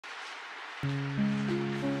Hi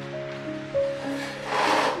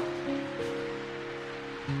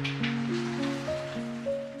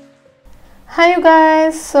you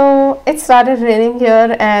guys, so it started raining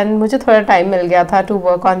here and मुझे थोड़ा time मिल गया था to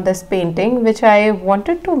work on this painting which I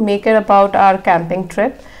wanted to make it about our camping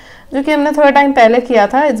trip, जो कि हमने थोड़ा time पहले किया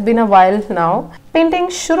था. It's been a while now. Painting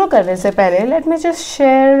शुरू करने से पहले let me just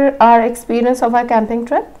share our experience of our camping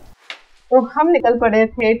trip. तो हम निकल पड़े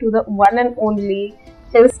थे to the one and only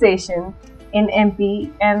hill station in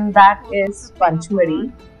MP and that is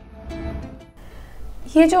Panchmadhi.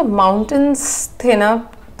 ये जो mountains थे ना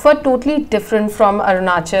were totally different from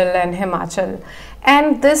Arunachal and Himachal,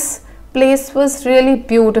 and this place was really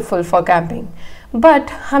beautiful for camping.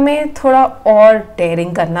 But हमें थोड़ा और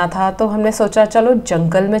daring करना था, तो हमने सोचा चलो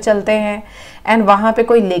जंगल में चलते हैं and वहाँ पे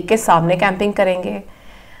कोई लेक के सामने camping करेंगे.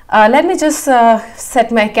 Let me just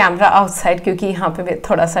set my camera outside क्योंकि यहाँ पे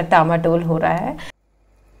थोड़ा सा टामाटोल हो रहा है.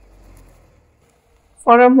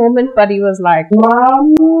 For a moment, Pari was like,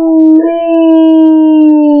 "Mommy."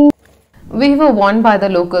 We were warned by the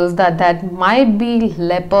locals that might be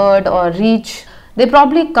leopard or reech. They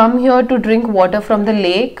probably come here to drink water from the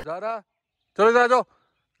lake.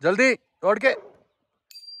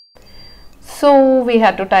 So we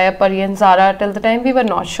had to tie up Pari and Zara. Till the time we were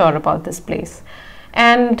not sure about this place.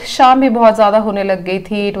 And शाम भी बहुत ज़्यादा होने लग गई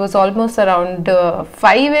थी. It was almost around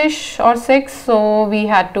 5ish or 6. So we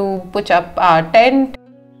had to put up our tent.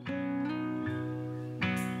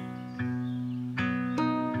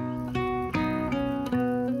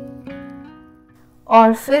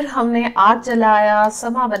 और फिर हमने आग जलाया,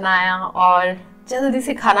 समा बनाया और जल्दी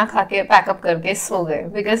से खाना खा के पैकअप करके सो गए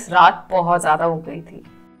बिकॉज रात बहुत ज़्यादा हो गई थी.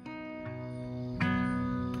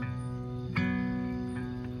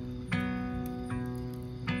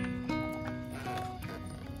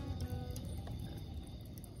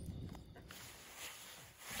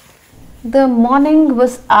 The morning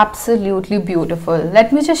was absolutely beautiful.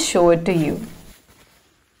 Let me just show it to you.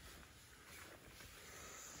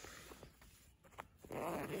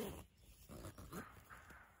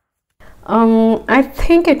 I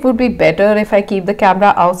think it would be better if I keep the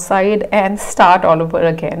camera outside and start all over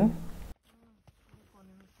again.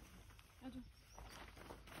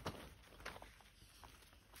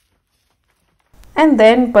 And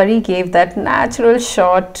then Pari gave that natural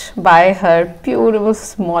shot by her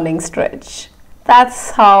beautiful morning stretch.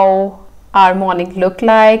 That's how our morning looked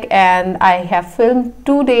like, and I have filmed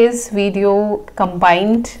 2 days video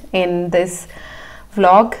combined in this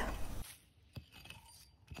vlog.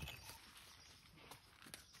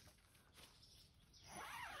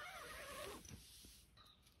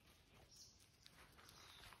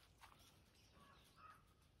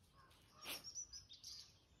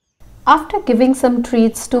 After giving some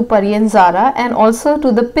treats to Pari and Zara and also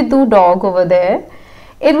to the Piddu dog over there,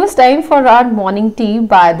 it was time for our morning tea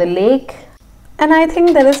by the lake, and I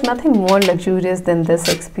think there is nothing more luxurious than this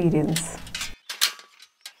experience.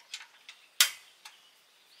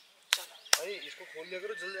 भाई इसको खोल लिया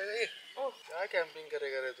करो, जल जाएगा ये. क्या camping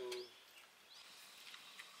करेगा रे तू?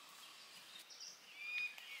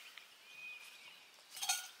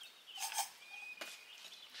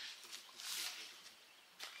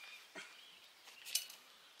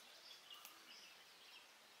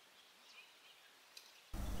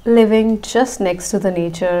 Living just next to the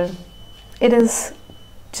nature, it is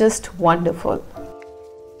just wonderful.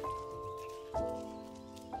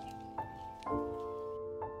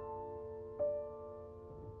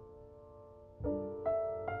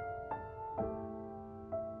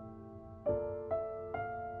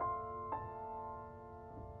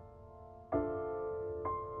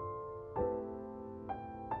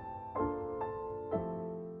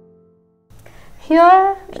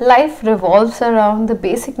 Here, life revolves around the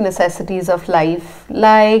basic necessities of life,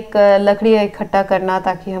 like लकड़ी इकट्ठा करना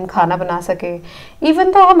ताकि हम खाना बना सके.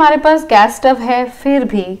 Even though हमारे पास गैस स्टव है, फिर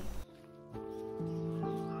भी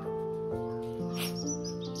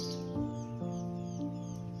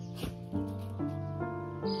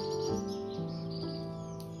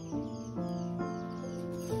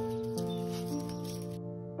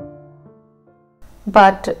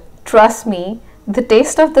But trust me, the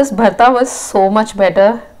taste of this bharta was so much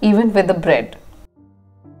better even with the bread.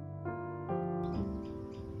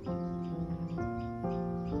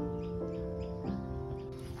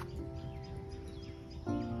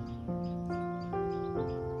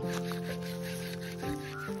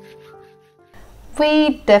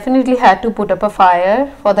 We definitely had to put up a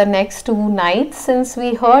fire for the next 2 nights since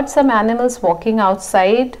we heard some animals walking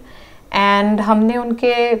outside. And हमने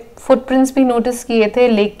उनके footprints भी notice किए थे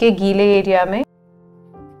lake के गीले area में.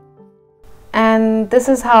 And this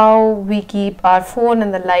is how we keep our phone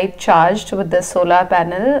and the light charged with the solar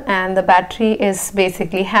panel, and the battery is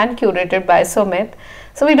basically hand curated by Sumit,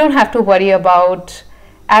 so we don't have to worry about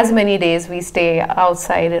as many days we stay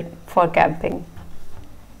outside for camping.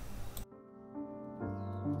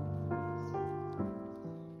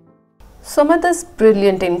 Sumit is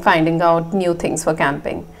brilliant in finding out new things for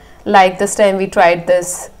camping. Like this time we tried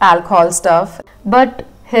this alcohol stuff, but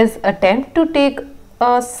his attempt to take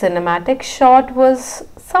a cinematic shot was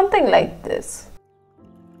something like this.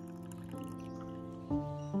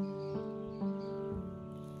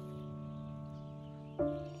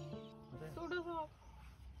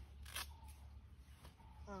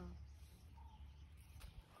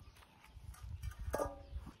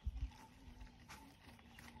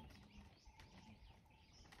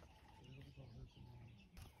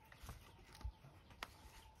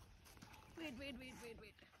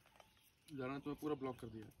 Wait जाना तो पूरा block कर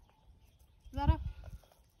दिया। ज़ारा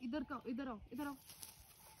इधर आओ इधर आओ इधर आओ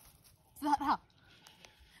Zaara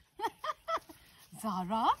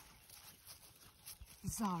Zaara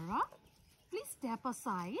Zaara please step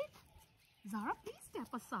aside Zaara please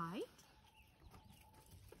step aside.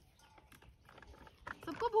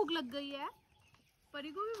 सबको भूख लग गई है,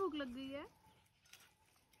 परी को भी भूख लग गई है।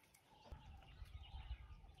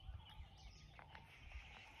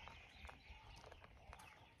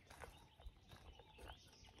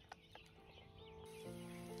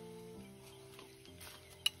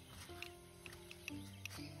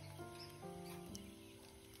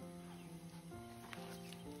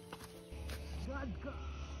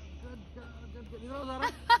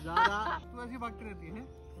 ज़ारा तू ऐसी भागती रहती है,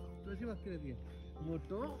 तू ऐसी भागती रहती है,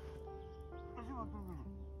 मोटो ऐसी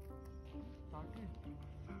भागती रहती है।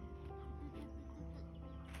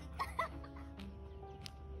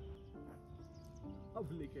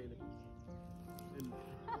 अब लेके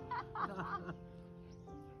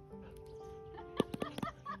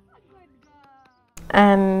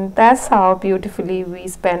And that's how beautifully we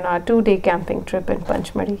spent our 2-day camping trip in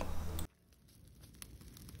Panchmadhi.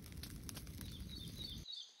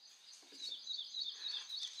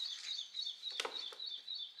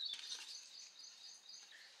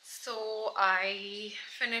 So I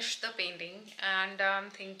finished the painting and I'm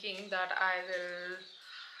thinking that I will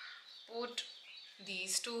put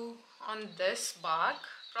these two on this bark,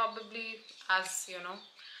 probably as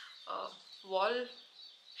a wall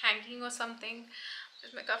hanging or something.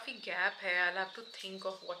 इसमें काफ़ी gap है. I'll have to think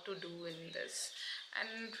of what to do in this,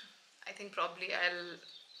 and I think probably I'll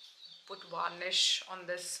put varnish on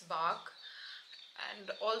this bark, and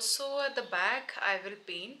also at the back I will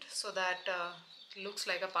paint so that it looks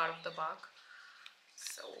like a part of the bark.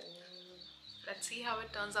 So let's see how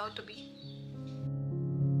it turns out to be.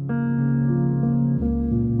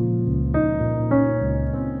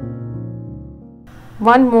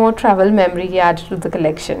 One more travel memory added to the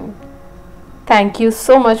collection. Thank you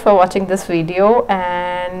so much for watching this video,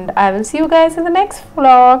 and I will see you guys in the next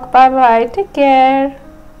vlog. Bye bye, take care.